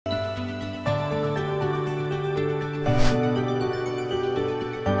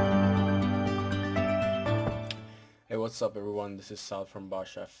What's up everyone, this is Sal from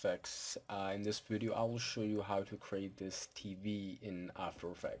Bosch FX. In this video I will show you how to create this TV in After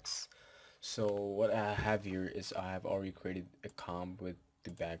Effects. So what I have here is I have already created a comp with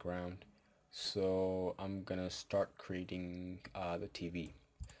the background. So I'm gonna start creating the TV.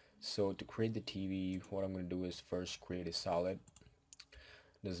 So to create the TV, what I'm gonna do is first create a solid.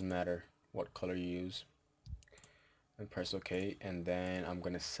 Doesn't matter what color you use. And press OK, and then I'm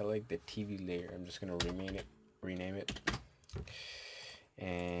gonna select the TV layer. I'm just gonna rename it,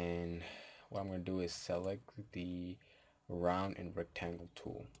 and what I'm going to do is select the round and rectangle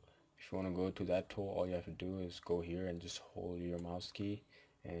tool. If you want to go to that tool, all you have to do is go here and just hold your mouse key,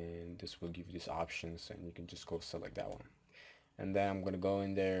 and this will give you these options, and you can just go select that one. And then I'm going to go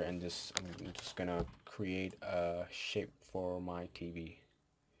in there and I'm just going to create a shape for my TV.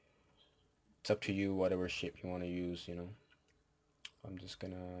 It's up to you, whatever shape you want to use, you know. I'm just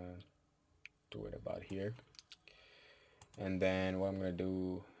going to do it about here. And then what I'm going to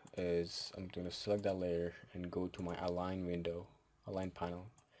do is I'm going to select that layer and go to my align window, align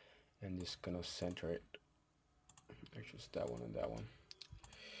panel, and just going to center it. Actually, it's that one and that one.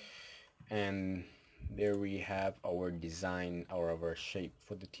 And there we have our design or our shape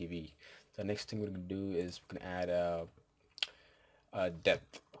for the TV. The next thing we're going to do is we're going to add a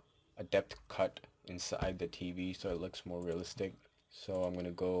depth cut inside the TV so it looks more realistic. So I'm going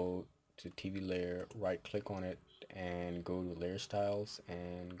to go to TV layer, right click on it, and go to layer styles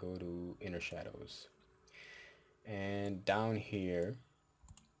and go to inner shadows. And down here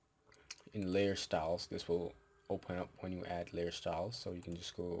in layer styles, this will open up when you add layer styles, so you can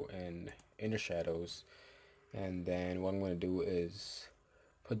just go in inner shadows, and then what I'm going to do is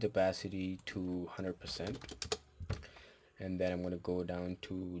put the opacity to 100%, and then I'm going to go down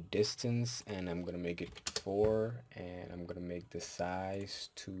to distance and I'm going to make it 4, and I'm going to make the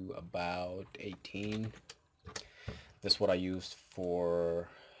size to about 18. This is what I used for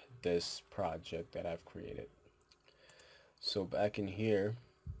this project that I've created. So back in here,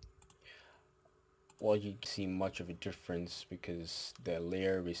 well, you can see much of a difference because the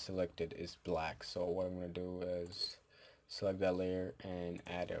layer we selected is black. So what I'm going to do is select that layer and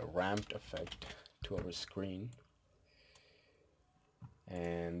add a ramped effect to our screen.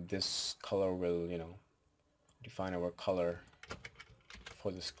 And this color will, you know, define our color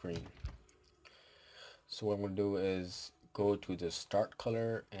for the screen. So what I'm going to do is go to the start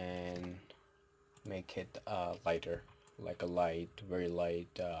color and make it lighter, like a light, very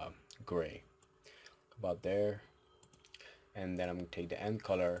light gray, about there. And then I'm going to take the end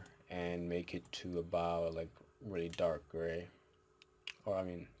color and make it to about like really dark gray, or I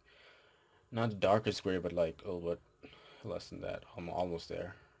mean not the darkest gray, but like a little bit less than that. I'm almost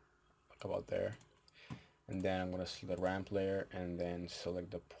there, like about there. And then I'm going to select the ramp layer and then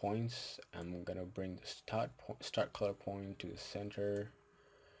select the points. I'm going to bring the start color point to the center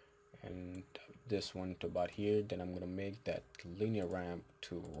and this one to about here. Then I'm going to make that linear ramp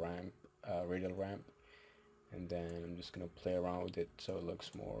to radial ramp, and then I'm just going to play around with it so it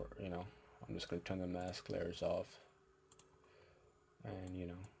looks more, you know, I'm just going to turn the mask layers off and, you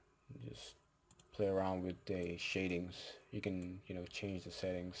know, just play around with the shadings. You can, you know, change the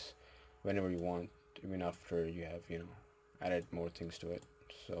settings whenever you want, even after you have, you know, added more things to it.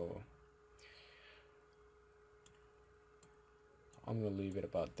 So I'm gonna leave it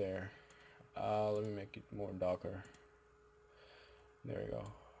about there. Let me make it more darker. There we go.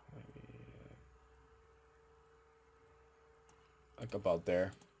 Maybe like about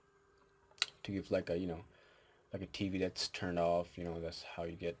there, to give like a, you know, like a TV that's turned off, you know, that's how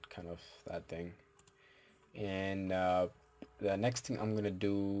you get kind of that thing. And the next thing I'm gonna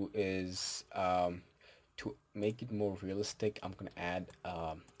do is to make it more realistic, I'm gonna add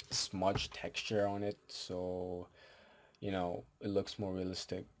smudge texture on it, so you know it looks more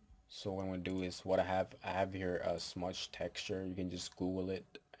realistic. So what I'm gonna do is what I have here a smudge texture. You can just Google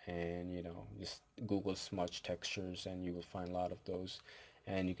it, and you know, just Google smudge textures and you will find a lot of those,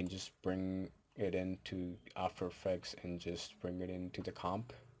 and you can just bring it into After Effects and just bring it into the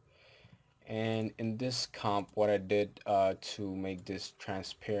comp. And in this comp, what I did to make this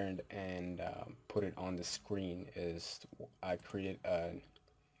transparent and put it on the screen is I created a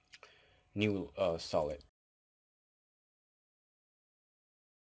new solid.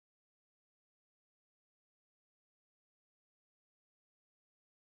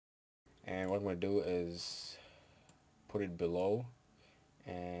 And what I'm going to do is put it below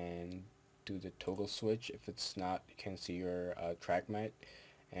and do the toggle switch. If it's not, you can see your track mat.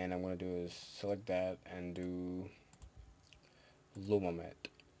 And I'm going to do is select that and do Luma Matte.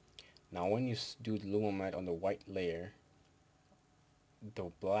 Now when you do the Luma Matte on the white layer,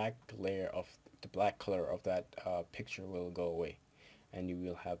 the black layer of the black color of that picture will go away, and you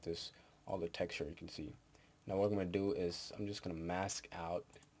will have this all the texture you can see. Now what I'm going to do is I'm just going to mask out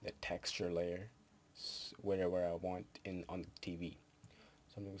the texture layer wherever I want in on the TV.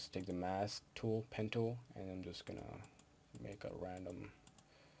 So I'm going to take the mask tool, pen tool, and I'm just going to make a random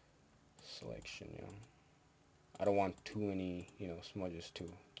selection, I don't want too many, smudges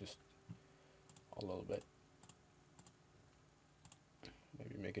too, just a little bit.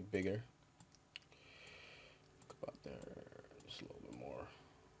 Maybe make it bigger. About there, just a little bit more.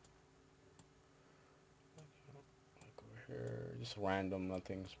 Like over here, just random,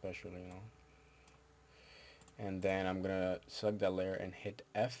 nothing special, And then I'm gonna select that layer and hit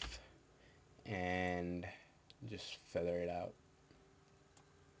F and just feather it out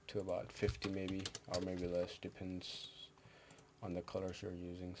to about 50 maybe, or maybe less, depends on the colors you're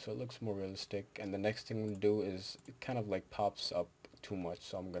using, so it looks more realistic. And the next thing I'm gonna do is it kind of like pops up too much,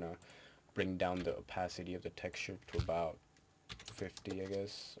 so I'm gonna bring down the opacity of the texture to about 50, I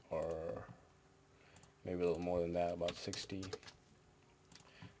guess, or maybe a little more than that, about 60.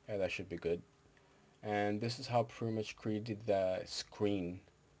 Yeah, that should be good. And this is how I pretty much created the screen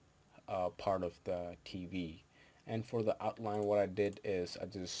part of the TV. And for the outline, what I did is I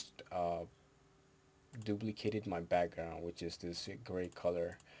just duplicated my background, which is this gray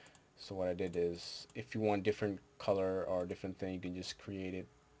color. So what I did is, if you want different color or different thing, you can just create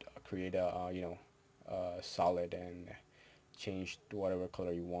a solid and change to whatever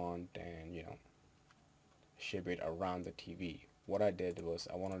color you want, and shape it around the TV. What I did was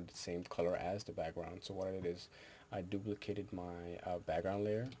I wanted the same color as the background, so what I did is I duplicated my background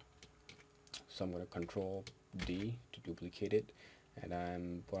layer. So I'm going to Control D to duplicate it,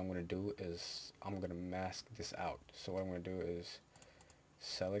 and what I'm going to do is I'm going to mask this out. So what I'm going to do is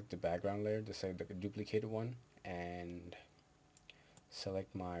select the background layer, select the duplicated one, and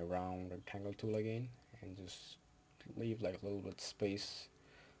select my round rectangle tool again, and just leave like a little bit space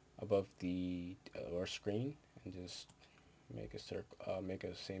above the our screen, and just make a circle, make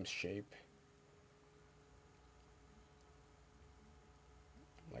a same shape,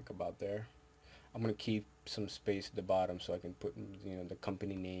 like about there. I'm gonna keep some space at the bottom so I can put the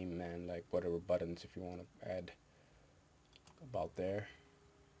company name and like whatever buttons if you want to add about there.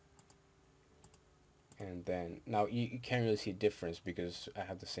 And then now you can't really see a difference because I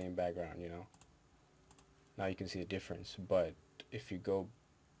have the same background, now you can see a difference. But if you go,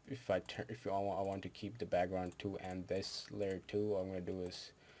 if I want to keep the background too and this layer too, what I'm going to do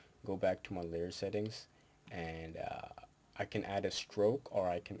is go back to my layer settings, and I can add a stroke or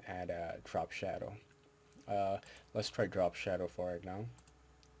I can add a drop shadow. Let's try drop shadow for right now.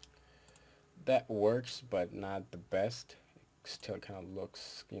 That works, but not the best. It still kind of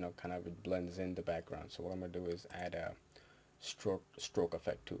looks, kind of it blends in the background. So what I'm going to do is add a stroke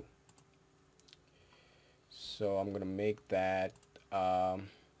effect too. So I'm going to make that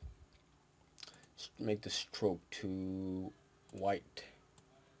make the stroke to white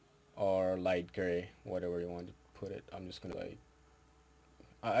or light gray, whatever you want to put it. I'm just gonna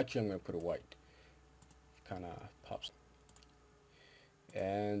actually I'm gonna put it white. Kind of pops,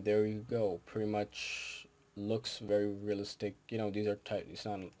 and there you go. Pretty much looks very realistic. These are tight. It's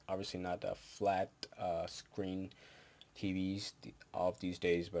not obviously not a flat screen TVs of these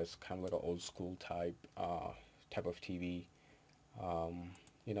days, but it's kind of like an old school type of TV.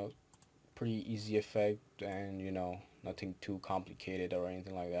 You know, pretty easy effect, and nothing too complicated or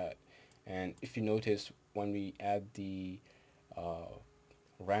anything like that. And if you notice, when we add the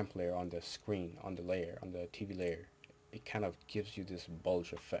ramp layer on the screen, on the TV layer, it kind of gives you this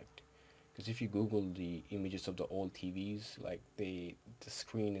bulge effect. Because if you Google the images of the old TVs, like the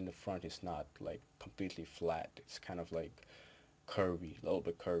screen in the front is not like completely flat. It's kind of like curvy, a little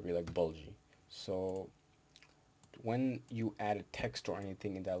bit curvy, like bulgy. So when you add a text or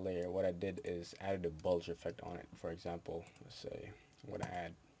anything in that layer, what I did is added a bulge effect on it. For example, let's say I'm gonna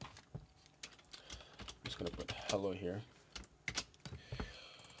add, I'm just gonna put hello here.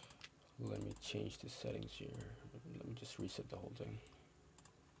 Let me change the settings here. Let me just reset the whole thing.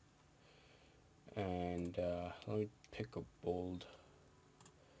 And let me pick a bold,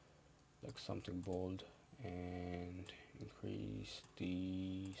 like something bold, and increase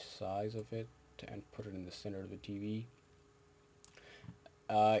the size of it and put it in the center of the TV.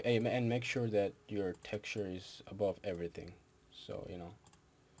 And make sure that your texture is above everything. So,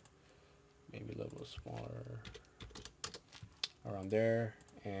 maybe a little smaller around there.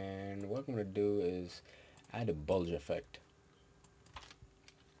 And what I'm going to do is add a bulge effect.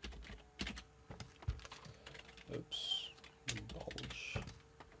 Oops.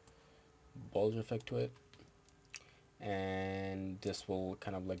 Bulge effect to it. and this will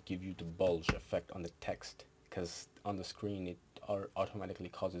kind of like give you the bulge effect on the text, because on the screen it automatically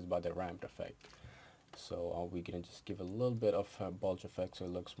causes by the ramp effect. So we're gonna just give a little bit of bulge effect so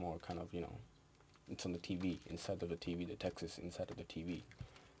it looks more kind of, you know, it's on the TV, inside of the TV, the text is inside of the TV.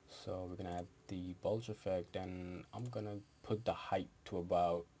 So we're gonna add the bulge effect, and I'm gonna put the height to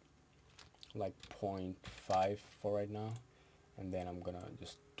about like 0.5 for right now, and then I'm gonna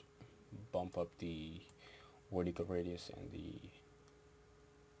just bump up the vertical radius and the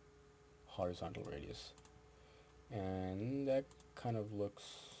horizontal radius, and that kind of looks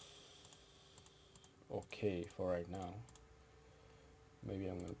okay for right now. Maybe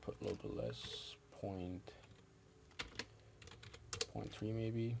I'm gonna put a little bit less, 0.3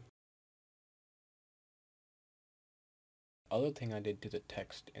 maybe. Other thing I did to the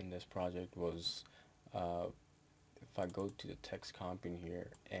text in this project was, if I go to the text comp in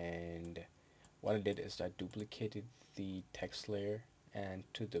here, and what I did is I duplicated the text layer, and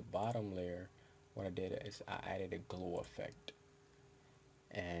to the bottom layer what I did is I added a glow effect,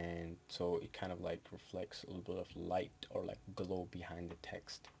 and so it kind of like reflects a little bit of light or like glow behind the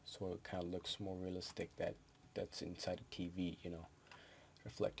text, so it kind of looks more realistic, that that's inside the TV, you know,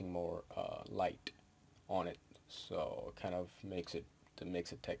 reflecting more light on it. So it kind of makes the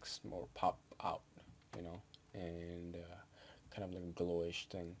text more pop out, you know, and kind of like a glowish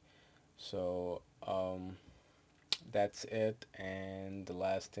thing. So that's it. And the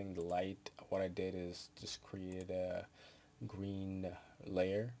last thing, the light, what I did is just create a green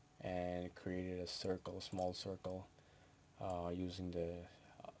layer and created a circle, a small circle, using the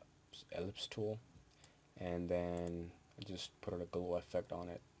ellipse tool, and then I just put a glow effect on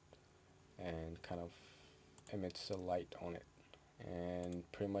it and kind of emits a light on it, and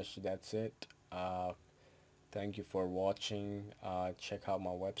pretty much that's it. Thank you for watching. Check out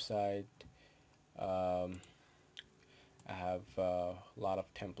my website. um, I have a lot of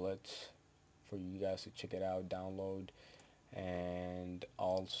templates for you guys to check it out, download, and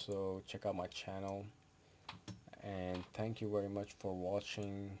also check out my channel. And thank you very much for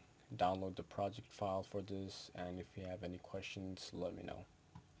watching. Download the project file for this, and if you have any questions, let me know.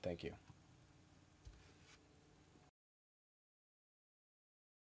 Thank you.